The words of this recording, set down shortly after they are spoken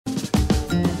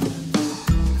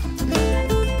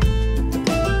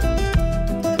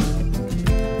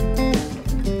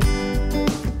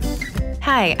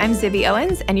Hi, I'm Zibby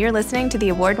Owens, and you're listening to the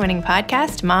award-winning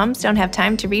podcast, Moms Don't Have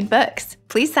Time to Read Books.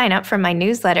 Please sign up for my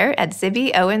newsletter at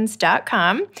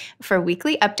zibbyowens.com for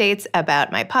weekly updates about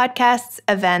my podcasts,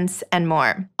 events, and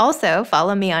more. Also,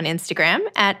 follow me on Instagram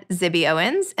at Zibby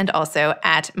Owens and also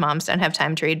at Moms Don't Have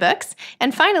Time to Read Books.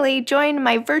 And finally, join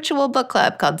my virtual book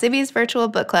club called Zibby's Virtual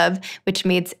Book Club, which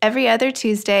meets every other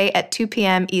Tuesday at 2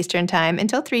 p.m. Eastern Time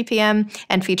until 3 p.m.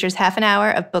 and features half an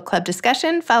hour of book club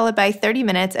discussion followed by 30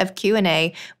 minutes of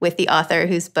Q&A with the author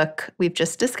whose book we've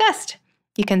just discussed.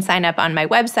 You can sign up on my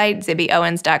website,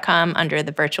 zibbyowens.com, under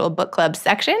the Virtual Book Club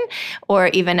section, or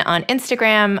even on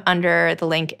Instagram under the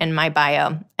link in my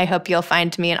bio. I hope you'll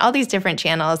find me in all these different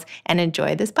channels and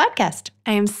enjoy this podcast.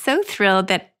 I am so thrilled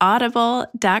that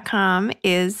audible.com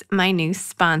is my new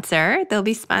sponsor. They'll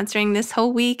be sponsoring this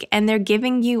whole week, and they're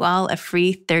giving you all a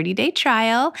free 30-day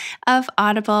trial of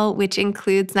Audible, which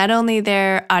includes not only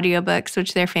their audiobooks,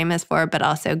 which they're famous for, but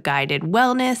also guided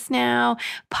wellness now,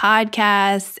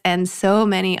 podcasts, and so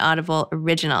many Audible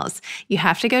originals. You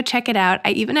have to go check it out.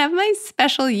 I even have my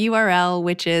special URL,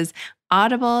 which is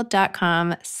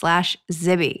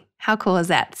audible.com/Zibby. How cool is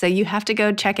that? So you have to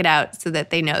go check it out so that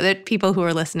they know that people who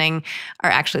are listening are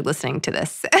actually listening to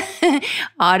this.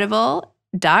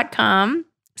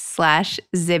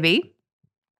 audible.com/Zibby.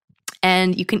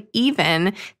 And you can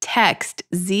even text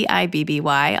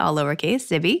ZIBBY, all lowercase,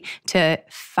 Zibby, to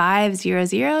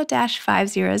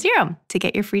 500-500 to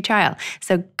get your free trial.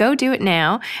 So go do it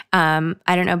now. I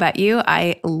don't know about you.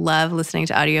 I love listening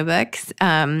to audiobooks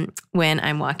when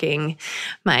I'm walking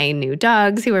my new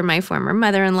dogs, who are my former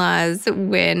mother-in-laws,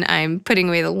 when I'm putting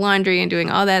away the laundry and doing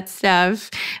all that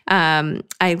stuff.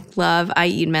 I love I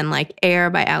Eat Men Like Air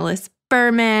by Alice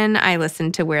Berman. I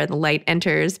listened to Where the Light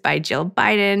Enters by Jill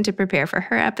Biden to prepare for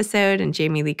her episode, and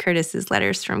Jamie Lee Curtis's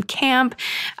Letters from Camp.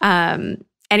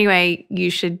 Anyway, you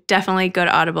should definitely go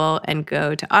to Audible and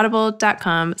go to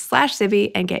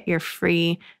audible.com/Zibby and get your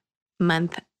free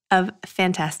month of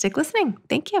fantastic listening.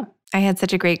 Thank you. I had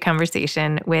such a great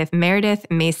conversation with Meredith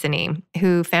Masony,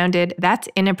 who founded That's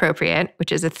Inappropriate,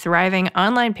 which is a thriving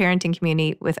online parenting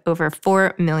community with over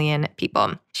 4 million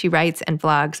people. She writes and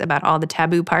vlogs about all the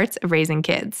taboo parts of raising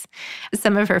kids.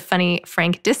 Some of her funny,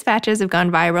 frank dispatches have gone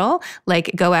viral,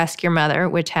 like Go Ask Your Mother,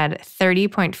 which had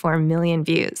 30.4 million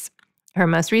views. Her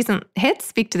most recent hits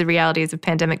speak to the realities of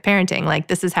pandemic parenting, like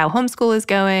This Is How Homeschool Is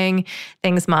Going,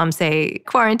 Things Moms Say,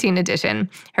 Quarantine Edition.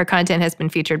 Her content has been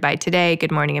featured by Today,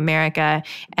 Good Morning America,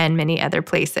 and many other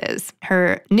places.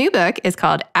 Her new book is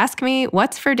called Ask Me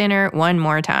What's for Dinner One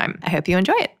More Time. I hope you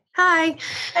enjoy it. Hi.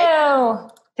 Hello.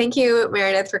 Thank you,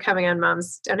 Meredith, for coming on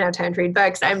Moms Don't Have Time to Read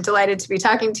Books. I'm delighted to be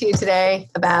talking to you today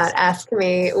about Ask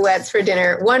Me What's for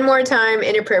Dinner One More Time,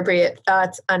 Inappropriate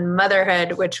Thoughts on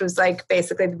Motherhood, which was like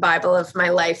basically the Bible of my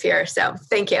life here. So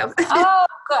thank you. Oh,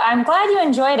 good. I'm glad you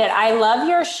enjoyed it. I love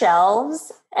your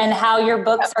shelves and how your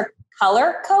books are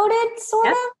color-coded, sort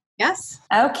of. Yes.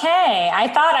 Okay. I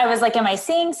thought I was like, am I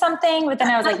seeing something? But then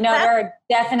I was like, no, there are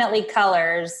definitely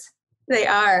colors. They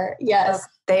are. Yes,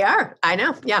 they are. I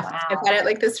know. Yeah. Wow. I've had it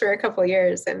like this for a couple of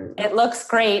years. And It looks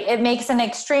great. It makes an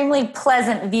extremely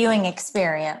pleasant viewing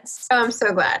experience. oh, I'm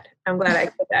so glad. I'm glad I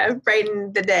could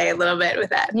brighten the day a little bit with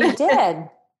that. You did.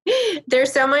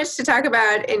 There's so much to talk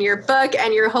about in your book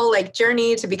and your whole like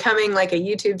journey to becoming like a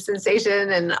YouTube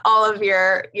sensation and all of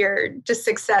your just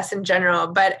success in general.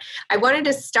 But I wanted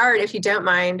to start, if you don't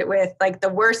mind, with like the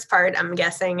worst part, I'm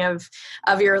guessing, of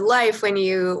your life when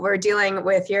you were dealing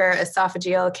with your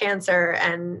esophageal cancer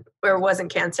or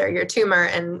wasn't cancer, your tumor,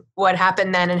 and what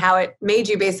happened then and how it made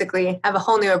you basically have a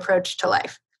whole new approach to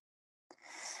life.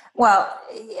 Well,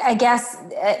 I guess,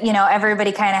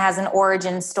 everybody kind of has an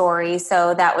origin story.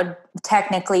 So that would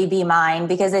technically be mine,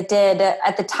 because it did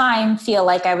at the time feel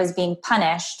like I was being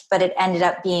punished, but it ended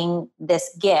up being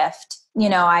this gift.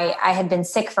 I had been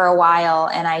sick for a while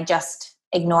and I just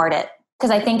ignored it.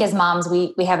 Because I think as moms,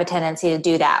 we have a tendency to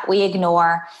do that. We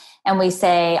ignore and we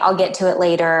say, I'll get to it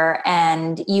later.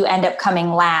 And you end up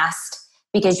coming last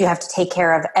because you have to take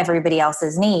care of everybody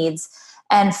else's needs.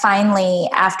 And finally,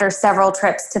 after several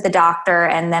trips to the doctor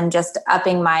and them just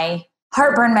upping my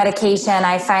heartburn medication,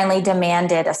 I finally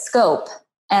demanded a scope.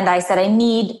 And I said, I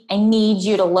need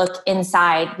you to look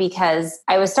inside, because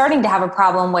I was starting to have a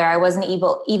problem where I wasn't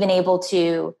even able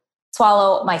to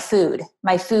swallow my food.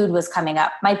 My food was coming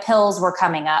up. My pills were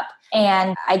coming up.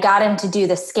 And I got him to do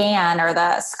the scan or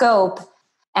the scope.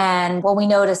 And we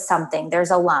noticed something. There's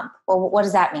a lump. Well, what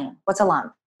does that mean? What's a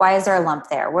lump? Why is there a lump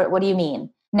there? What do you mean?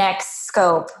 Next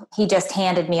scope, he just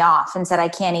handed me off and said, I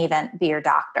can't even be your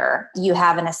doctor. You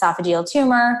have an esophageal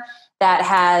tumor that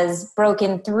has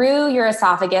broken through your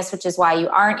esophagus, which is why you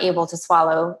aren't able to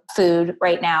swallow food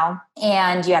right now.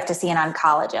 And you have to see an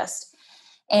oncologist.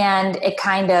 And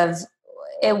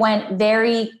it went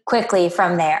very quickly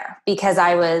from there because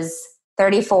I was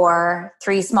 34,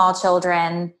 3 small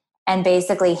children, and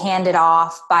basically handed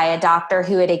off by a doctor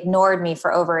who had ignored me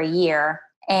for over a year.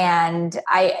 And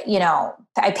I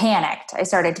panicked. I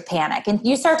started to panic. And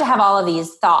you start to have all of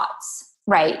these thoughts,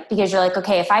 right? Because you're like,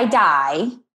 okay, if I die,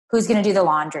 who's going to do the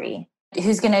laundry?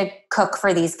 Who's going to cook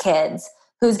for these kids?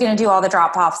 Who's going to do all the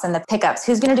drop-offs and the pickups?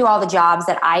 Who's going to do all the jobs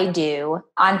that I do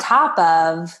on top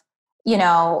of,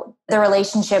 the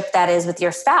relationship that is with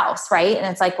your spouse, right? And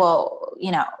it's like, well,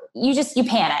 you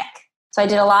panic. So I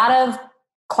did a lot of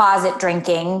closet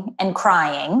drinking and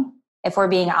crying, if we're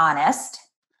being honest.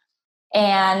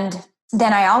 And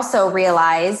then I also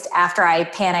realized after I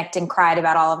panicked and cried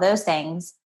about all of those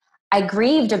things, I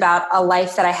grieved about a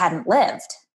life that I hadn't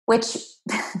lived, which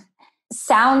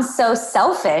sounds so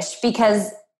selfish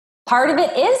because part of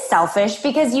it is selfish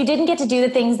because you didn't get to do the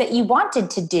things that you wanted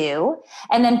to do.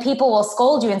 And then people will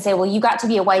scold you and say, well, you got to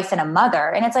be a wife and a mother.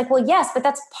 And it's like, well, yes, but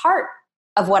that's part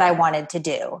of what I wanted to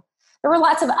do. There were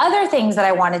lots of other things that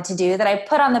I wanted to do that I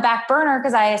put on the back burner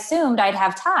because I assumed I'd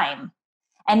have time.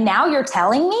 And now you're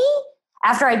telling me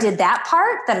after I did that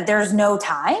part that there's no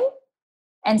time?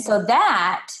 And so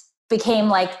that became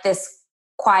like this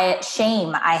quiet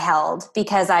shame I held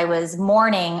because I was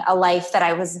mourning a life that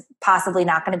I was possibly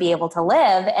not going to be able to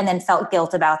live, and then felt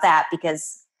guilt about that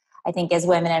because I think as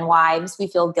women and wives, we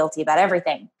feel guilty about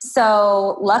everything.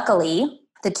 So luckily,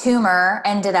 the tumor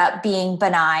ended up being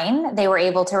benign. They were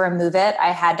able to remove it.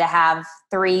 I had to have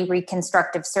 3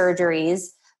 reconstructive surgeries,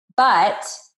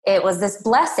 but it was this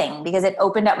blessing because it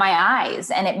opened up my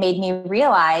eyes and it made me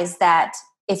realize that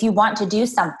if you want to do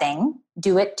something,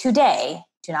 do it today.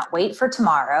 Do not wait for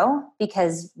tomorrow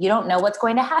because you don't know what's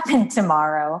going to happen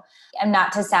tomorrow. And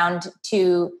not to sound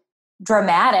too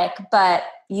dramatic, but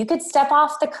you could step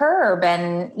off the curb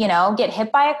and, get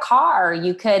hit by a car.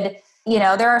 You could,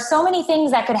 there are so many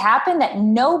things that could happen that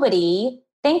nobody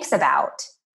thinks about.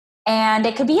 And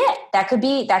it could be it. That could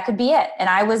be it. And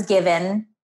I was given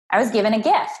a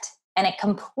gift, and it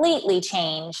completely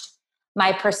changed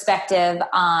my perspective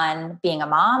on being a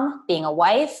mom, being a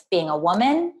wife, being a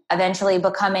woman, eventually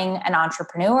becoming an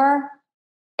entrepreneur.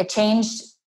 It changed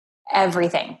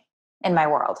everything in my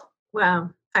world. Wow.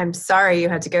 I'm sorry you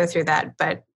had to go through that,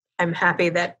 but I'm happy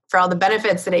that for all the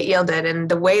benefits that it yielded and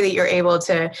the way that you're able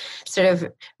to sort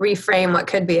of reframe what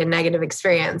could be a negative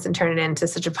experience and turn it into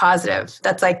such a positive.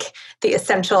 That's like the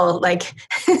essential, A+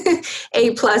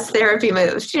 therapy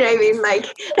moves. Do you know what I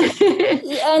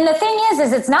mean? And the thing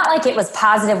is it's not like it was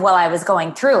positive while I was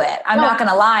going through it. I'm not going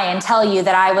to lie and tell you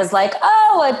that I was like,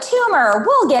 oh, a tumor,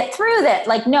 we'll get through that.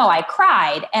 No, I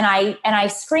cried and I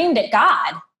screamed at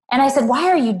God. And I said, why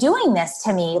are you doing this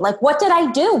to me? What did I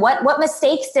do? What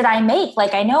mistakes did I make?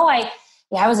 I know I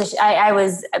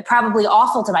was probably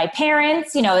awful to my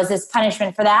parents. Is this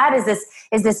punishment for that?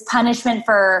 Is this punishment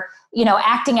for,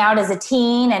 acting out as a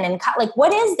teen? And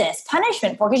what is this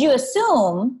punishment for? Because you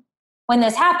assume when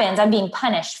this happens, I'm being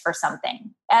punished for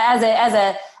something. As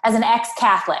an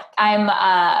ex-Catholic, I'm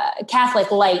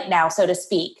Catholic light now, so to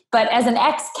speak. But as an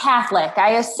ex-Catholic, I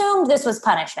assumed this was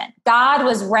punishment. God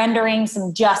was rendering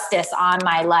some justice on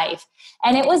my life.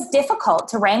 And it was difficult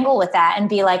to wrangle with that and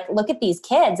be like, look at these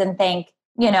kids and think,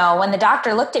 when the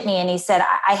doctor looked at me and he said,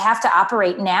 I have to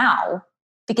operate now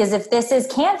because if this is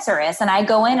cancerous and I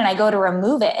go in and I go to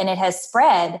remove it and it has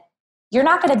spread, you're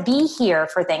not going to be here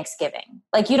for Thanksgiving.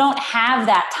 You don't have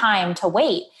that time to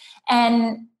wait.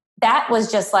 And that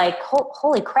was just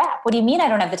holy crap. What do you mean I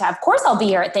don't have the time? Of course I'll be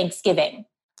here at Thanksgiving.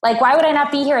 Why would I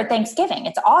not be here at Thanksgiving?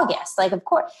 It's August. Of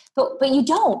course. But you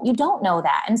don't know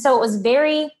that. And so it was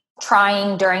very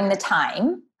trying during the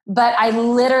time. But I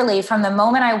literally, from the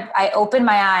moment I opened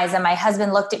my eyes and my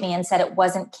husband looked at me and said, it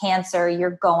wasn't cancer,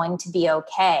 you're going to be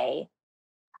okay.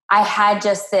 I had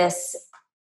just this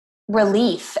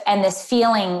relief and this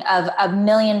feeling of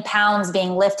 1,000,000 pounds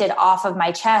being lifted off of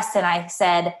my chest. And I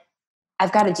said,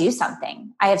 I've got to do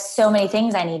something. I have so many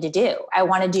things I need to do. I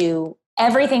want to do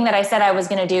everything that I said I was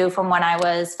going to do from when I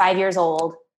was 5 years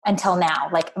old until now.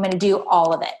 I'm going to do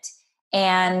all of it.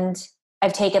 And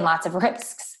I've taken lots of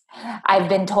risks. I've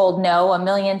been told no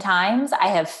 1,000,000 times. I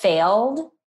have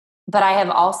failed, but I have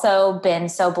also been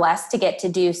so blessed to get to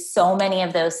do so many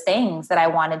of those things that I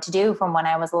wanted to do from when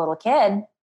I was a little kid.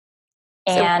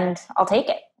 And so, I'll take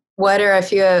it. What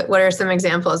are some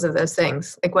examples of those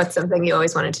things? What's something you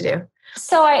always wanted to do?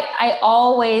 So I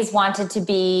always wanted to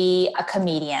be a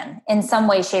comedian in some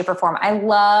way, shape, or form. I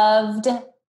loved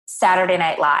Saturday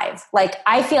Night Live. Like,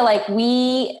 I feel like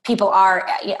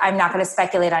I'm not going to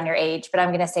speculate on your age, but I'm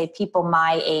going to say people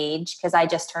my age, because I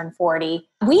just turned 40.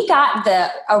 We got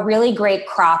a really great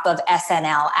crop of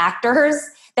SNL actors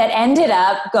that ended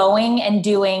up going and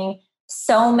doing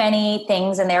so many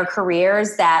things in their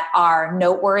careers that are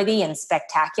noteworthy and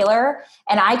spectacular.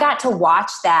 And I got to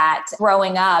watch that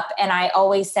growing up. And I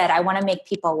always said, I want to make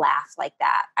people laugh like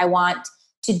that. I want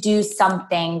to do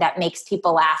something that makes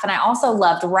people laugh. And I also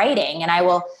loved writing. And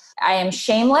I am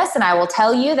shameless, and I will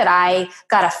tell you that I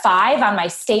got a 5 on my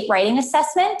state writing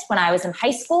assessment when I was in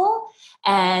high school.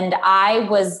 And I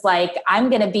was like, I'm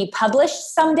going to be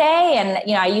published someday.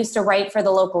 And, I used to write for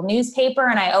the local newspaper.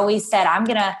 And I always said, I'm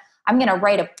going to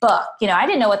write a book. I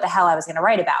didn't know what the hell I was going to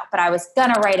write about, but I was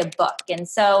going to write a book. And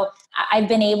so I've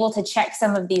been able to check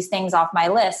some of these things off my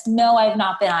list. No, I've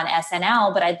not been on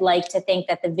SNL, but I'd like to think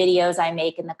that the videos I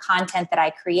make and the content that I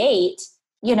create,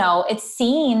 it's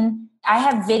seen. I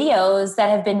have videos that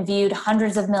have been viewed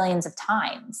hundreds of millions of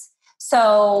times.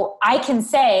 So I can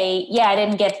say, yeah, I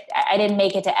didn't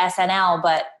make it to SNL,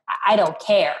 but I don't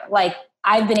care. Like,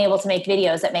 I've been able to make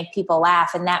videos that make people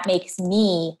laugh, and that makes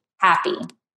me happy.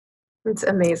 It's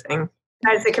amazing.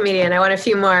 As a comedian, I want a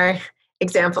few more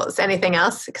examples. Anything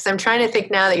else? Because I'm trying to think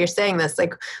now that you're saying this,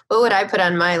 like, what would I put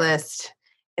on my list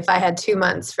if I had 2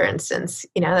 months, for instance?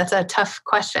 That's a tough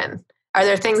question. Are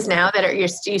there things now that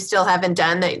you still haven't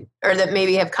done that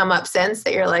maybe have come up since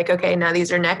that you're like, okay, now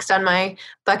these are next on my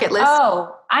bucket list?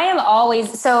 Oh, I am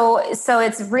always, so it's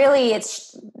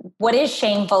what is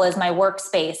shameful is my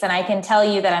workspace. And I can tell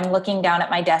you that I'm looking down at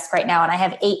my desk right now and I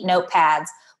have 8 notepads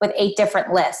with 8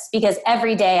 different lists, because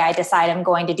every day I decide I'm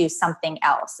going to do something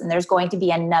else and there's going to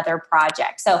be another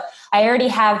project. So I already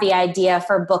have the idea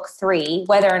for book 3.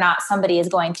 Whether or not somebody is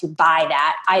going to buy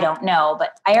that, I don't know,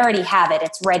 but I already have it.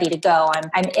 It's ready to go.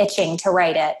 I'm itching to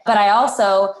write it. But I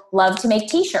also love to make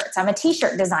t-shirts. I'm a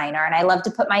t-shirt designer, and I love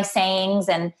to put my sayings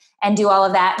and do all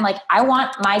of that. And like, I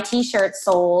want my t-shirts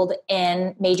sold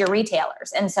in major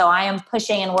retailers. And so I am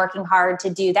pushing and working hard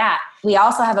to do that. We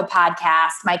also have a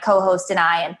podcast, my co-host and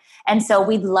I, and so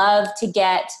we'd love to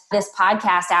get this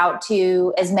podcast out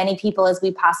to as many people as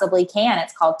we possibly can.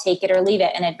 It's called Take It or Leave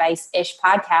It, an advice-ish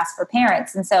podcast for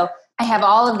parents. And so I have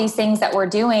all of these things that we're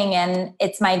doing, and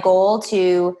it's my goal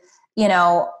to,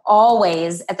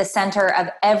 always at the center of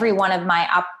every one of my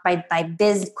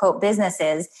quote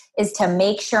businesses is to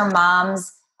make sure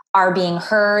moms are being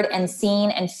heard and seen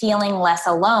and feeling less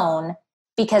alone,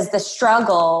 because the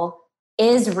struggle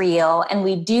is real and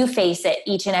we do face it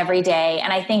each and every day.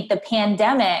 And I think the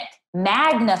pandemic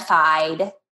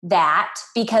magnified that,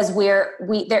 because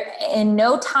there in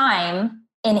no time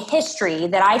in history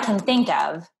that I can think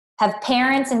of have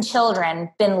parents and children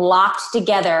been locked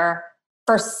together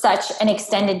for such an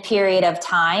extended period of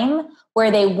time,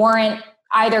 where they weren't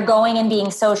either going and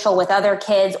being social with other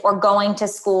kids or going to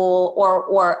school,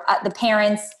 or the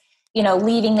parents,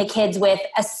 leaving the kids with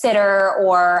a sitter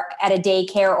or at a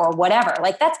daycare or whatever.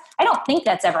 Like, I don't think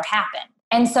that's ever happened.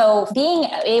 And so being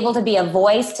able to be a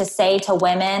voice to say to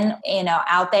women,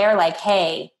 out there, like,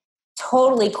 hey,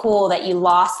 totally cool that you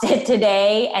lost it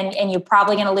today and you're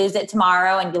probably going to lose it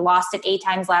tomorrow, and you lost it 8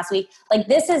 times last week. Like,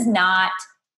 this is not,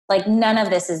 like, none of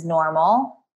this is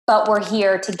normal, but we're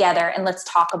here together and let's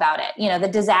talk about it. The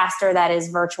disaster that is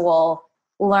virtual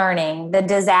learning, the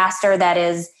disaster that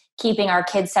is keeping our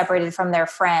kids separated from their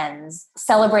friends,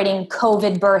 celebrating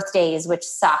COVID birthdays, which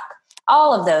suck,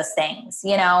 all of those things.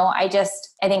 I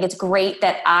think it's great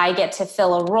that I get to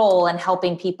fill a role in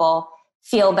helping people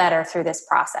feel better through this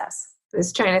process. I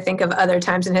was trying to think of other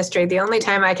times in history. The only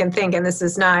time I can think, and this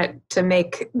is not to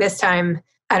make this time,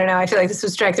 I don't know, I feel like this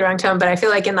would strike the wrong tone, but I feel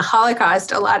like in the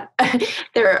Holocaust, a lot,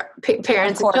 there are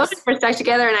parents and children were stuck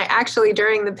together. And I actually,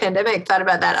 during the pandemic, thought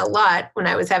about that a lot when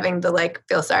I was having the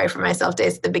feel sorry for myself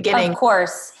days at the beginning. Of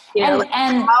course. And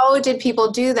how did people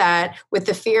do that with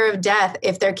the fear of death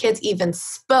if their kids even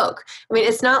spoke? I mean,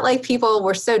 it's not like people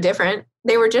were so different.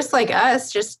 They were just like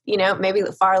us, just, maybe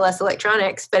far less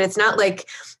electronics, but it's not like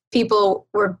people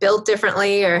were built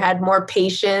differently or had more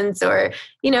patience, or,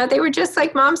 they were just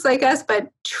like moms like us, but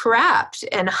trapped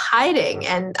and hiding.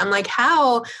 And I'm like,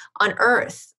 how on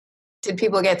earth did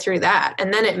people get through that?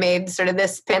 And then it made sort of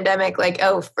this pandemic like,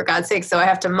 oh, for God's sake, so I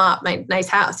have to mop my nice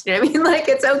house. You know what I mean? Like,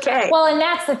 it's okay. Well, and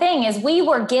that's the thing, is we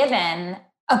were given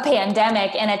a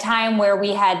pandemic in a time where we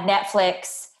had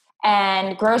Netflix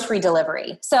and grocery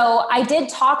delivery. So I did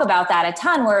talk about that a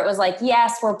ton, where it was like,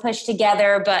 yes, we're pushed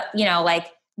together, but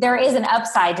there is an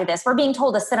upside to this. We're being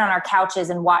told to sit on our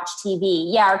couches and watch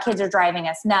TV. Yeah, our kids are driving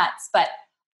us nuts, but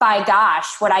by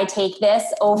gosh, would I take this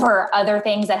over other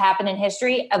things that happened in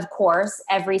history? Of course,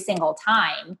 every single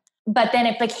time. But then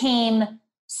it became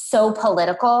so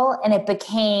political, and it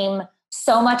became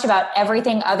so much about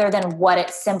everything other than what it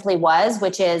simply was,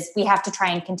 which is we have to try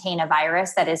and contain a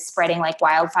virus that is spreading like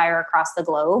wildfire across the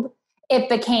globe. It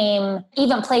became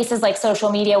even places like social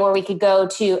media where we could go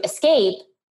to escape.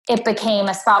 It became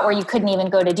a spot where you couldn't even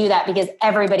go to do that because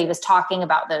everybody was talking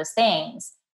about those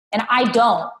things. And I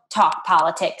don't talk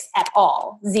politics at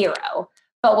all, zero.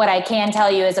 But what I can tell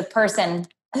you as a person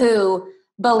who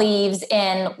believes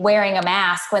in wearing a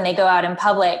mask when they go out in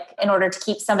public in order to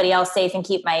keep somebody else safe and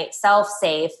keep myself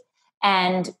safe,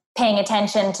 and paying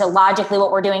attention to logically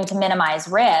what we're doing to minimize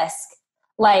risk,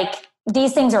 like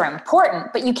these things are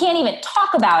important, but you can't even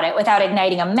talk about it without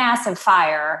igniting a massive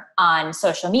fire on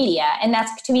social media. And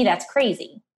that's, to me, that's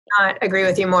crazy. Not agree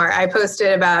with you more. I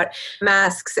posted about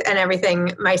masks and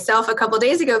everything myself a couple of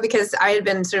days ago because I had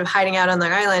been sort of hiding out on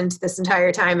Long Island this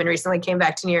entire time and recently came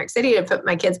back to New York City to put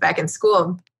my kids back in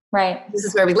school. Right. This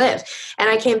is where we live. And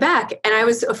I came back and I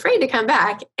was afraid to come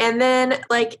back. And then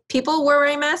like people were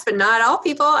wearing masks, but not all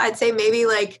people. I'd say maybe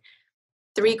like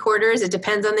 3/4. It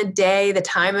depends on the day, the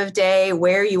time of day,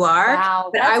 where you are. Wow,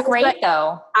 but that's great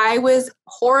though. I was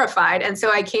horrified. And so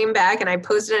I came back and I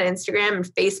posted on Instagram and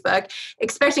Facebook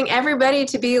expecting everybody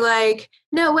to be like,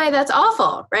 no way, that's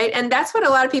awful, right? And that's what a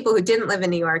lot of people who didn't live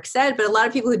in New York said. But a lot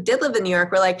of people who did live in New York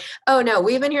were like, oh no,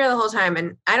 we've been here the whole time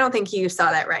and I don't think you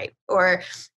saw that right. Or,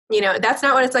 you know, that's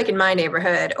not what it's like in my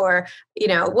neighborhood, or, you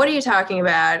know, what are you talking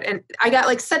about? And I got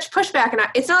like such pushback, and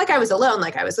it's not like I was alone.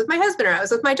 Like I was with my husband or I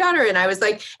was with my daughter, and I was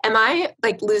like, am I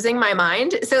like losing my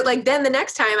mind? So like then the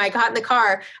next time I got in the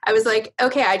car, I was like,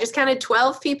 okay, I just counted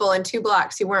 12 people in 2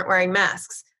 blocks who weren't wearing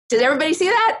masks. Did everybody see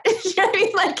that? You know what I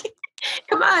mean? Like,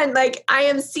 come on, like I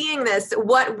am seeing this.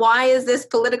 Why is this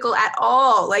political at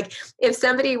all? Like if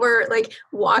somebody were like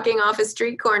walking off a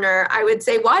street corner, I would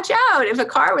say, watch out if a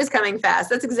car was coming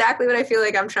fast. That's exactly what I feel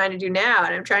like I'm trying to do now.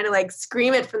 And I'm trying to like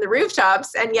scream it from the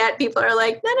rooftops. And yet people are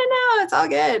like, no, it's all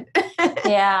good.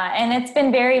 Yeah. And it's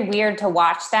been very weird to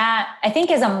watch that. I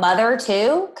think as a mother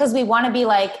too, because we want to be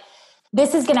like,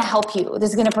 this is going to help you. This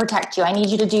is going to protect you. I need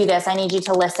you to do this. I need you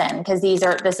to listen because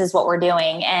this is what we're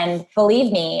doing. And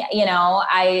believe me, you know,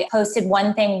 I posted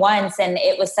one thing once and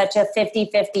it was such a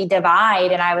 50-50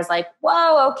 divide. And I was like,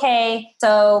 whoa, okay.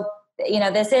 So, you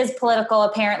know, this is political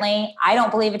apparently. I don't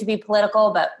believe it to be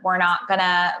political, but we're not going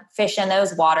to fish in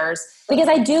those waters because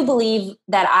I do believe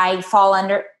that I fall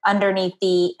underneath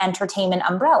the entertainment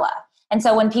umbrella. And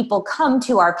so when people come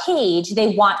to our page,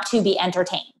 they want to be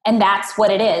entertained. And that's what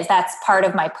it is. That's part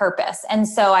of my purpose. And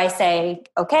so I say,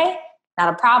 okay,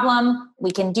 not a problem.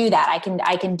 We can do that.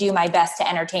 I can do my best to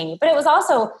entertain you. But it was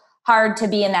also hard to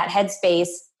be in that headspace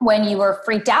when you were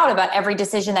freaked out about every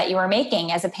decision that you were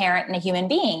making as a parent and a human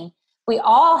being. We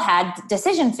all had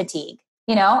decision fatigue,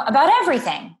 you know, about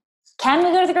everything. Can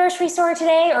we go to the grocery store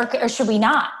today or should we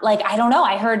not? Like, I don't know.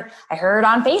 I heard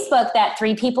on Facebook that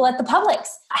 3 people at the Publix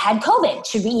had COVID.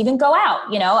 Should we even go out?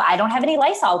 You know, I don't have any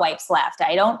Lysol wipes left.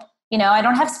 I don't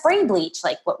have spray bleach.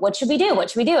 Like, what should we do? What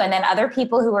should we do? And then other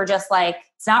people who were just like,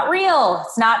 it's not real.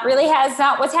 It's not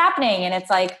what's happening. And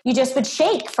it's like, you just would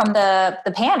shake from the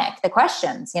panic, the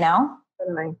questions, you know?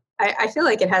 Totally. I feel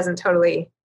like it hasn't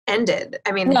totally ended.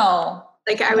 I mean, no.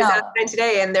 Like I was outside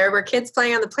today and there were kids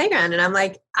playing on the playground and I'm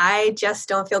like, I just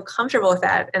don't feel comfortable with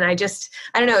that. And I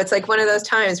don't know. It's like one of those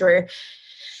times where,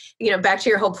 you know, back to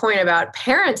your whole point about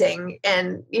parenting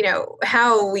and, you know,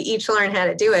 how we each learn how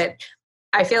to do it.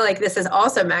 I feel like this has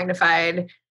also magnified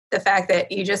the fact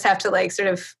that you just have to like sort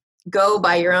of go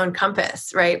by your own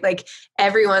compass, right? Like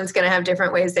everyone's going to have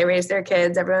different ways they raise their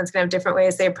kids. Everyone's going to have different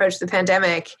ways they approach the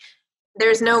pandemic.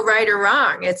 There's no right or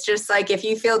wrong. It's just like, if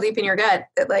you feel deep in your gut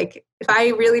that like, if I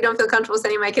really don't feel comfortable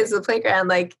sending my kids to the playground,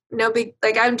 like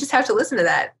I just have to listen to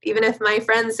that. Even if my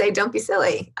friends say, don't be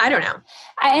silly. I don't know.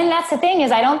 And that's the thing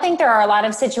is, I don't think there are a lot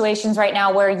of situations right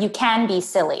now where you can be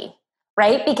silly,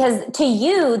 right? Because to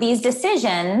you, these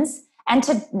decisions, and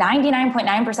to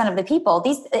 99.9% of the people,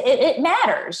 it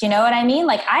matters. You know what I mean?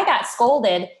 Like I got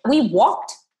scolded. We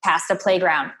walked past a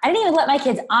playground. I didn't even let my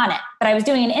kids on it, but I was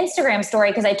doing an Instagram story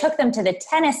because I took them to the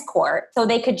tennis court so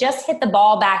they could just hit the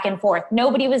ball back and forth.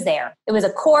 Nobody was there. It was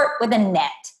a court with a net.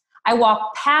 I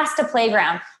walked past a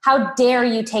playground. How dare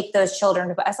you take those children?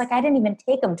 I was like, I didn't even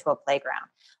take them to a playground,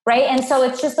 right? And so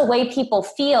it's just the way people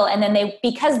feel. And then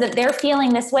because they're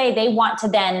feeling this way, they want to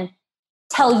then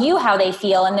tell you how they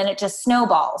feel. And then it just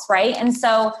snowballs, right? And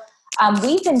so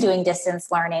we've been doing distance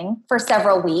learning for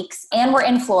several weeks, and we're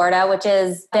in Florida, which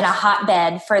has been a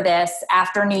hotbed for this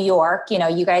after New York. You know,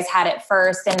 you guys had it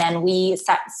first, and then we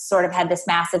sort of had this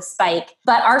massive spike.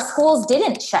 But our schools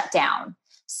didn't shut down.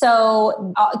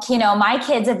 So, my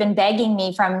kids have been begging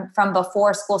me from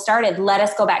before school started, let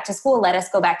us go back to school, let us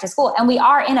go back to school. And we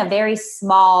are in a very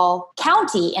small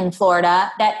county in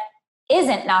Florida that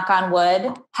isn't, knock on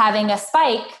wood, having a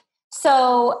spike.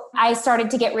 So I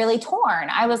started to get really torn.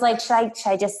 I was like, should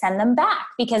I just send them back?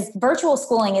 Because virtual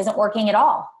schooling isn't working at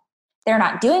all. They're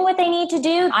not doing what they need to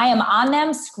do. I am on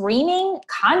them screaming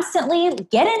constantly,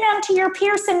 get into your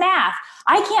Pearson math.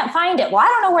 I can't find it. Well, I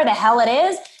don't know where the hell it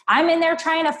is. I'm in there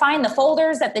trying to find the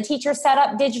folders that the teacher set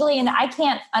up digitally, and I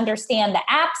can't understand the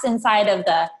apps inside of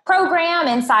the program,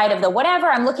 inside of the whatever.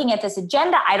 I'm looking at this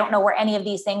agenda. I don't know where any of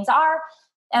these things are.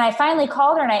 And I finally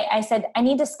called her and I said, I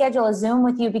need to schedule a Zoom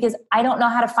with you because I don't know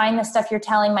how to find the stuff you're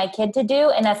telling my kid to do.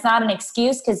 And that's not an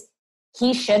excuse because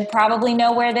he should probably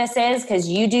know where this is because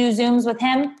you do Zooms with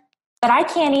him. But I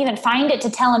can't even find it to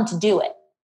tell him to do it.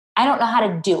 I don't know how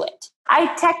to do it.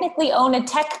 I technically own a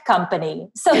tech company.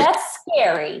 So that's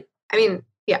scary. I mean,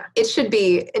 yeah, it should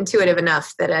be intuitive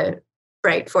enough that a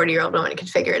bright 40-year-old woman can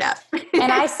figure it out.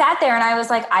 And I sat there and I was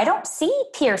like, I don't see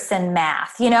Pearson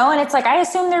math, and it's like, I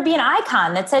assumed there'd be an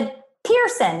icon that said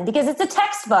Pearson because it's a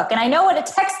textbook. And I know what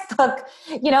a textbook,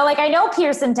 I know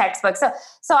Pearson textbook. So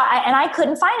I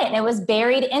couldn't find it. And it was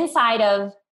buried inside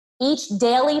of each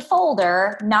daily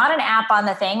folder, not an app on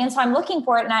the thing. And so I'm looking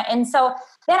for it. And so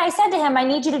then I said to him, I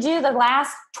need you to do the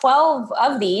last 12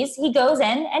 of these. He goes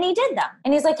in and he did them.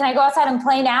 And he's like, can I go outside and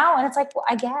play now? And it's like, well,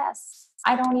 I guess.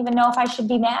 I don't even know if I should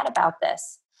be mad about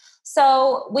this.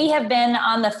 So we have been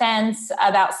on the fence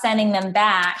about sending them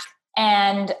back.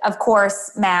 And of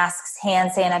course, masks,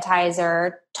 hand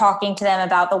sanitizer, talking to them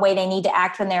about the way they need to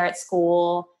act when they're at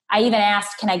school. I even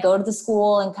asked, can I go to the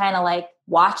school and kind of like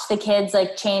watch the kids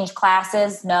like change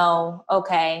classes? No.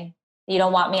 Okay. You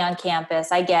don't want me on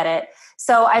campus. I get it.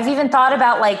 So I've even thought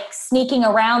about like sneaking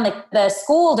around the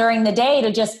school during the day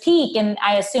to just peek. And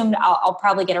I assumed I'll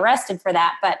probably get arrested for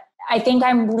that. But I think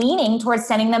I'm leaning towards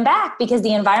sending them back because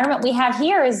the environment we have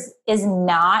here is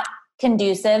not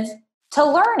conducive to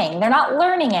learning. They're not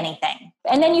learning anything.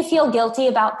 And then you feel guilty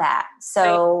about that.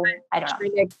 So I don't know.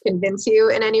 Trying to convince you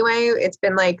in any way. It's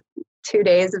been like 2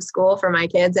 days of school for my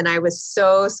kids and I was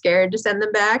so scared to send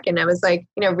them back. And I was like,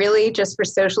 really just for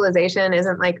socialization,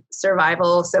 isn't like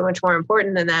survival so much more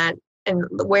important than that? And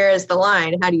where is the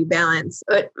line? How do you balance?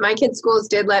 But my kids' schools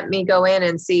did let me go in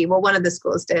and see. Well, one of the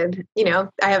schools did.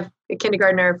 I have a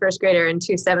kindergartner, first grader, and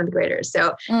 2 7th graders.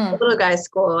 So the little guy's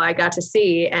school I got to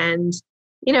see. And,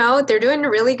 they're doing a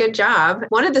really good job.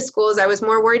 One of the schools, I was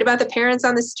more worried about the parents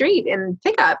on the street and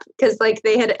pickup because like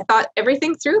they had thought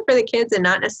everything through for the kids and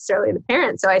not necessarily the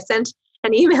parents. So I sent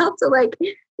an email to like,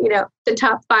 the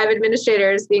top 5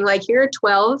 administrators being like, here are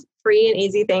 12 free and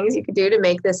easy things you could do to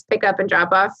make this pickup and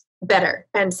drop off better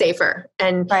and safer.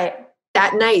 And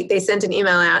that night they sent an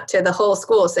email out to the whole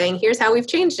school saying, here's how we've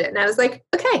changed it. And I was like,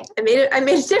 okay, I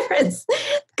made a difference.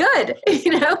 Good.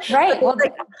 Right. Well,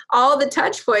 like all the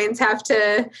touch points have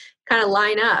to kind of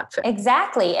line up.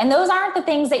 Exactly. And those aren't the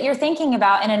things that you're thinking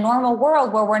about in a normal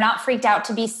world where we're not freaked out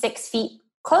to be 6 feet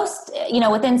close,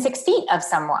 within 6 feet of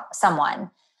someone.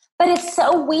 But it's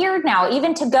so weird now,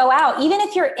 even to go out, even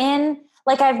if you're in,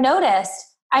 like I've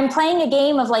noticed, I'm playing a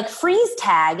game of like freeze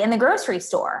tag in the grocery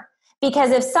store.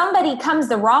 Because if somebody comes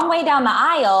the wrong way down the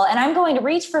aisle and I'm going to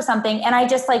reach for something and I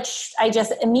just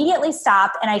immediately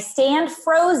stop and I stand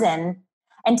frozen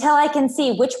until I can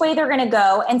see which way they're going to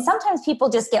go. And sometimes people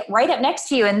just get right up next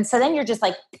to you. And so then you're just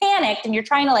like panicked and you're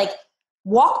trying to like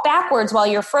walk backwards while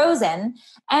you're frozen.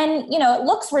 And, it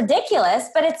looks ridiculous,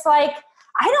 but it's like,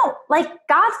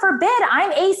 God forbid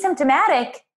I'm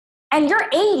asymptomatic and you're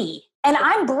 80 and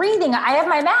I'm breathing. I have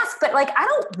my mask, but like, I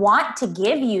don't want to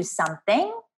give you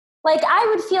something. Like I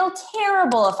would feel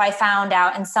terrible if I found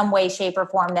out in some way, shape, or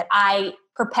form that I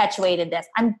perpetuated this.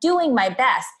 I'm doing my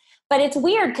best, but it's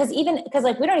weird because we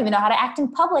don't even know how to act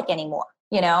in public anymore,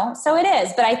 So it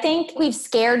is. But I think we've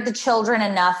scared the children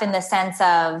enough in the sense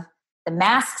of the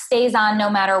mask stays on no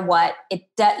matter what.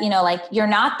 You're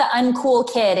not the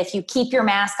uncool kid if you keep your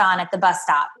mask on at the bus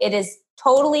stop. It is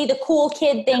totally the cool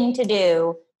kid thing to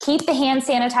do. Keep the hand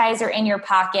sanitizer in your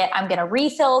pocket. I'm going to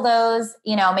refill those,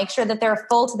 make sure that they're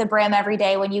full to the brim every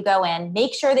day when you go in.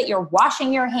 Make sure that you're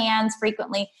washing your hands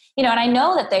frequently, and I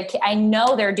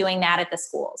know they're doing that at the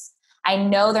schools. I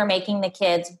know they're making the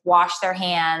kids wash their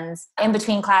hands in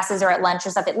between classes or at lunch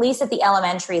or stuff, at least at the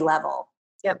elementary level.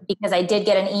 Yep. Because I did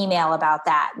get an email about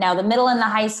that. Now, the middle and the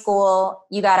high school,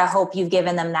 you got to hope you've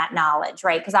given them that knowledge,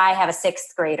 right? Because I have a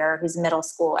 6th grader who's a middle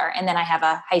schooler, and then I have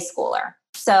a high schooler.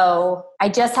 So I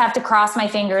just have to cross my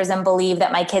fingers and believe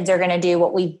that my kids are going to do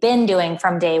what we've been doing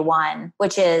from day one,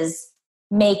 which is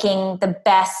making the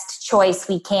best choice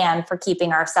we can for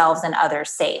keeping ourselves and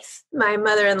others safe. My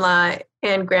mother-in-law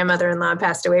and grandmother-in-law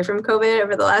passed away from COVID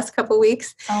over the last couple of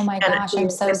weeks. Oh my gosh, I'm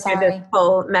so went through sorry. this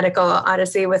whole medical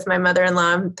odyssey with my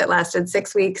mother-in-law that lasted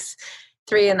 6 weeks,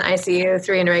 3 in the ICU,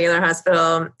 3 in a regular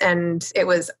hospital. And it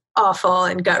was awful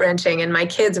and gut-wrenching. And my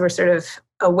kids were sort of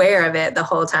aware of it the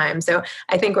whole time. So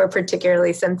I think we're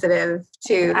particularly sensitive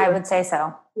to, I would say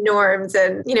so, norms.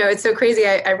 And, it's so crazy.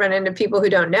 I run into people who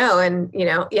don't know. And,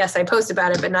 yes, I post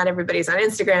about it, but not everybody's on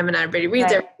Instagram and not everybody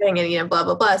reads everything and, blah,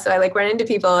 blah, blah. So I run into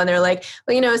people and they're like,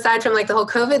 well, aside from the whole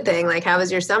COVID thing, how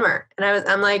was your summer? And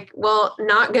I'm like, well,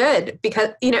 not good because,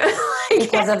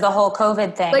 because of the whole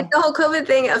COVID thing. The whole COVID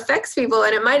thing affects people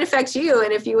and it might affect you.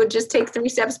 And if you would just take 3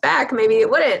 steps back, maybe it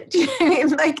wouldn't.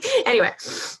 Anyway.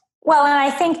 Well, and I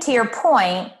think to your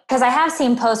point, because I have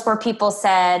seen posts where people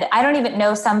said, I don't even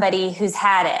know somebody who's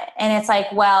had it. And it's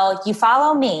like, well, you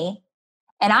follow me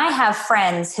and I have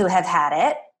friends who have had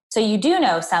it. So you do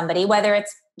know somebody, whether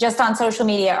it's just on social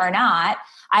media or not.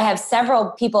 I have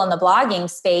several people in the blogging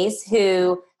space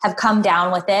who have come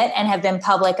down with it and have been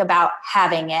public about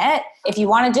having it. If you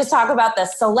want to just talk about the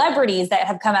celebrities that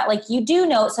have come out, you do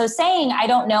know. So saying I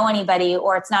don't know anybody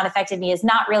or it's not affected me is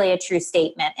not really a true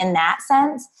statement in that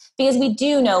sense, because we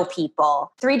do know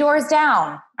people. 3 doors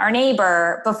down, our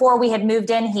neighbor, before we had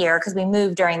moved in here, because we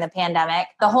moved during the pandemic,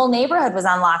 the whole neighborhood was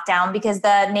on lockdown because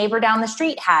the neighbor down the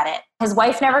street had it. His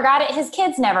wife never got it. His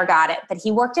kids never got it, but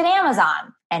he worked at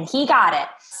Amazon and he got it.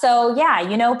 So yeah,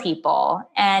 you know people.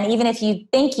 And even if you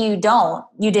think you don't,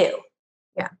 you do.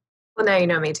 Yeah. Well, now you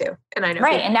know me too. And I know.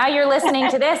 Right. People. And now you're listening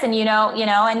to this and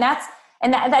and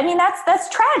that's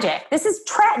tragic. This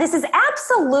is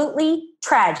absolutely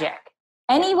tragic.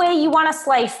 Any way you want to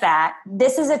slice that,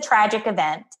 this is a tragic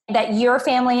event that your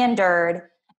family endured,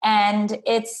 and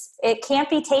it can't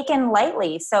be taken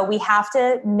lightly. So we have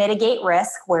to mitigate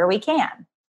risk where we can.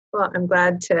 Well, I'm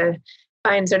glad to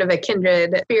find sort of a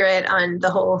kindred spirit on the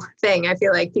whole thing. I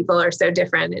feel like people are so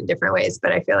different in different ways,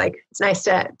 but I feel like it's nice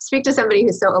to speak to somebody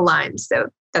who's so aligned. So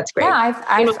that's great. Yeah,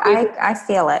 I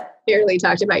feel it. Barely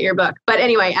talked about your book. But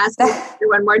anyway, ask me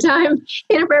one more time.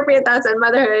 Inappropriate Thoughts on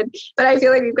Motherhood. But I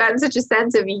feel like we've gotten such a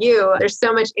sense of you. There's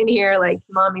so much in here, like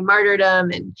mommy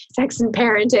martyrdom and sex and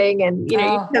parenting. And, you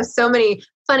have so many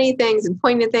funny things and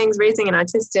poignant things, raising an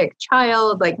autistic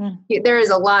child. There is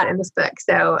a lot in this book.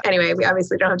 So anyway, we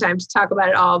obviously don't have time to talk about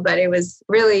it all, but it was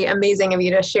really amazing of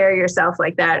you to share yourself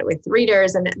like that with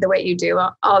readers and the way you do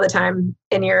all the time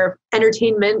in your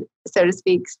entertainment, so to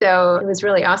speak. So it was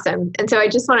really awesome. And so I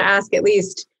just want to ask, at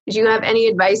least, do you have any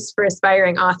advice for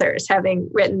aspiring authors, having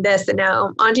written this and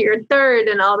now onto your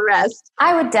 3rd and all the rest?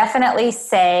 I would definitely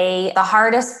say the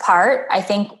hardest part, I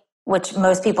think, which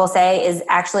most people say, is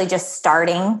actually just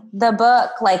starting the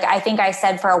book. I think I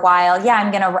said for a while, yeah,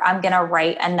 I'm going to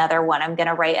write another one. I'm going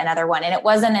to write another one. And it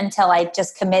wasn't until I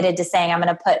just committed to saying I'm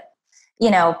going to put,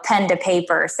 pen to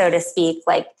paper, so to speak.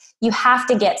 You have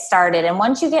to get started. And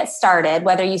once you get started,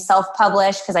 whether you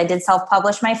self-publish, because I did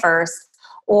self-publish my first,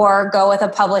 or go with a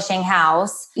publishing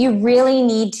house, you really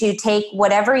need to take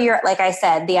whatever like I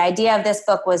said, the idea of this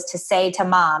book was to say to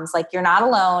moms, you're not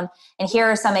alone. And here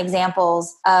are some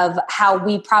examples of how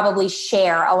we probably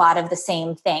share a lot of the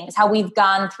same things, how we've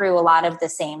gone through a lot of the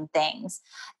same things.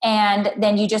 And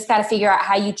then you just got to figure out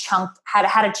how to chunk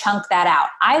that out.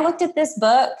 I looked at this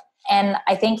book, and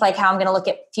I think how I'm going to look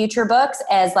at future books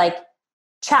as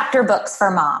chapter books for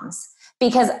moms.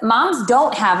 Because moms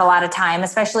don't have a lot of time,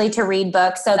 especially to read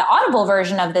books. So the Audible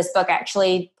version of this book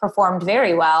actually performed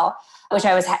very well, which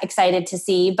I was excited to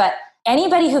see. But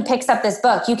anybody who picks up this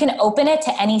book, you can open it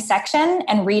to any section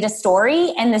and read a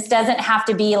story. And this doesn't have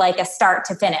to be a start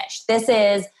to finish. This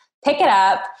is pick it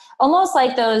up, almost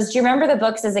like those. Do you remember the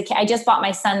books as a kid? I just bought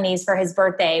my son these for his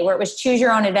birthday, where it was choose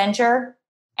your own adventure.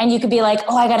 And you could be like,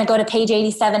 oh, I got to go to page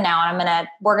 87 now. And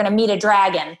we're going to meet a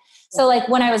dragon. So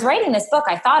when I was writing this book,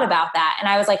 I thought about that. And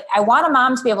I was like, I want a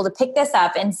mom to be able to pick this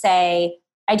up and say,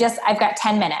 I've got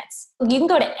 10 minutes. You can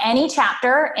go to any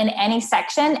chapter in any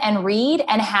section and read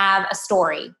and have a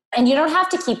story. And you don't have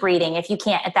to keep reading if you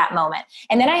can't at that moment.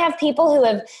 And then I have people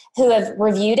who have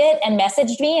reviewed it and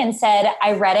messaged me and said,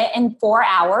 I read it in 4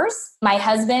 hours. My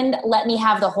husband let me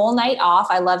have the whole night off.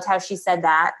 I loved how she said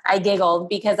that. I giggled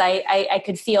because I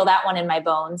could feel that one in my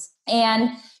bones. And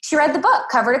she read the book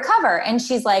cover to cover. And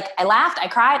she's like, I laughed, I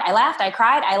cried, I laughed, I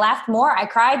cried, I laughed more, I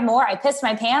cried more, I pissed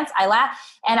my pants, I laughed.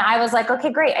 And I was like,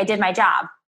 okay, great. I did my job.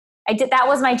 That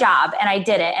was my job, and I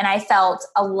did it. And I felt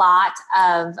a lot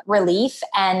of relief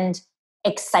and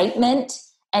excitement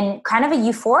and kind of a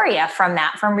euphoria from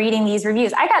reading these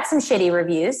reviews. I got some shitty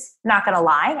reviews, not going to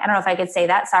lie. I don't know if I could say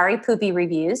that. Sorry, poopy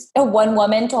reviews. One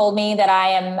woman told me that I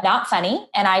am not funny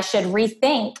and I should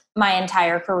rethink my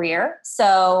entire career.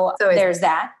 So there's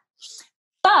that.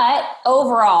 But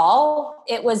overall,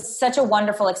 it was such a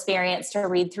wonderful experience to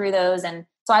read through those. And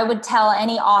so I would tell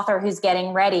any author who's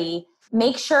getting ready,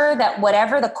 make sure that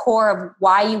whatever the core of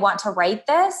why you want to write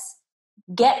this,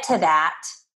 get to that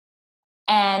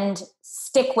and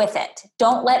stick with it.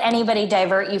 Don't let anybody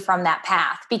divert you from that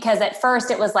path. Because at first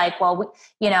it was like, well,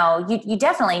 you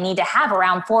definitely need to have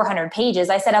around 400 pages.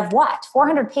 I said, of what?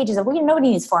 400 pages of, nobody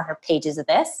needs 400 pages of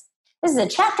this. This is a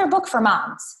chapter book for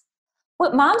moms.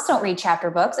 What, moms don't read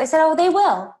chapter books? I said, oh, they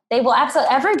will. They will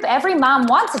absolutely. Every mom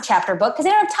wants a chapter book because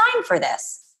they don't have time for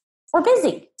this. We're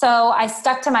busy. So I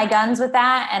stuck to my guns with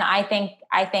that. And I think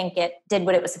it did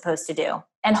what it was supposed to do.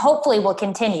 And hopefully will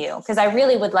continue, because I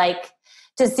really would like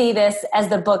to see this as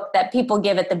the book that people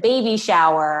give at the baby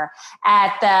shower,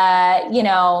 at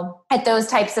those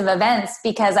types of events,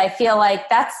 because I feel like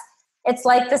it's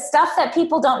like the stuff that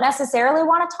people don't necessarily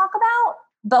want to talk about,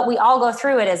 but we all go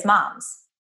through it as moms.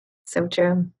 So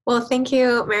true. Well, thank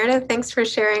you, Meredith. Thanks for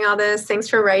sharing all this. Thanks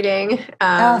for writing.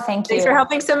 Thank you. Thanks for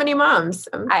helping so many moms.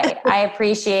 I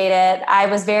appreciate it. I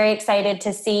was very excited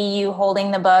to see you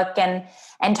holding the book and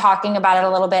talking about it a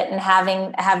little bit and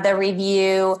have the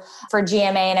review for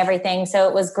GMA and everything. So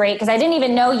it was great because I didn't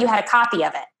even know you had a copy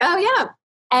of it. Oh, yeah.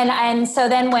 And so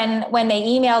then when they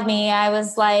emailed me, I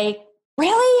was like,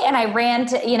 really? And I ran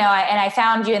to, and I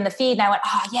found you in the feed and I went,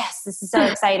 oh, yes, this is so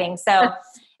exciting. So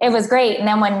it was great. And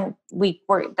then when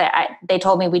they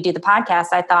told me we'd do the podcast,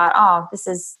 I thought, oh, this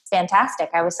is fantastic.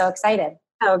 I was so excited.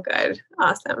 Oh, good.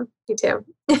 Awesome. Me too.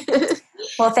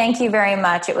 Well, thank you very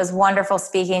much. It was wonderful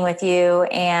speaking with you.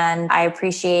 And I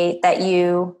appreciate that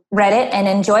you read it and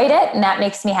enjoyed it. And that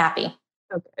makes me happy.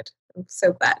 Oh, good. I'm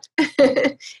so glad.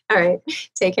 All right.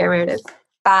 Take care, Meredith.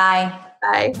 Bye.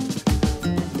 Bye.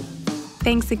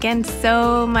 Thanks again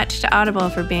so much to Audible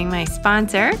for being my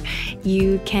sponsor.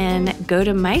 You can go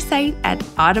to my site at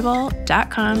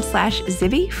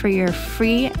audible.com/Zibby for your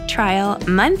free trial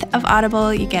month of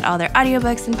Audible. You get all their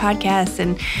audiobooks and podcasts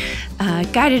and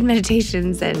guided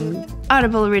meditations and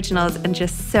Audible originals and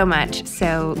just so much.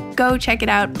 So go check it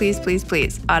out, please, please,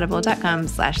 please.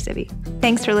 Audible.com/Zibby.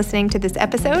 Thanks for listening to this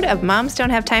episode of Moms Don't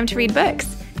Have Time to Read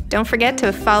Books. Don't forget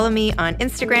to follow me on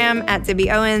Instagram at Zibby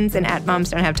Owens and at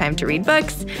Moms Don't Have Time to Read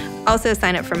Books. Also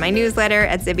sign up for my newsletter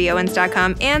at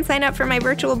zibbyowens.com and sign up for my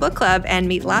virtual book club and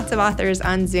meet lots of authors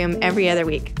on Zoom every other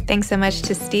week. Thanks so much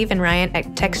to Steve and Ryan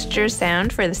at Texture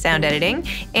Sound for the sound editing.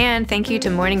 And thank you to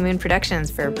Morning Moon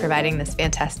Productions for providing this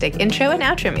fantastic intro and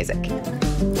outro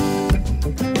music.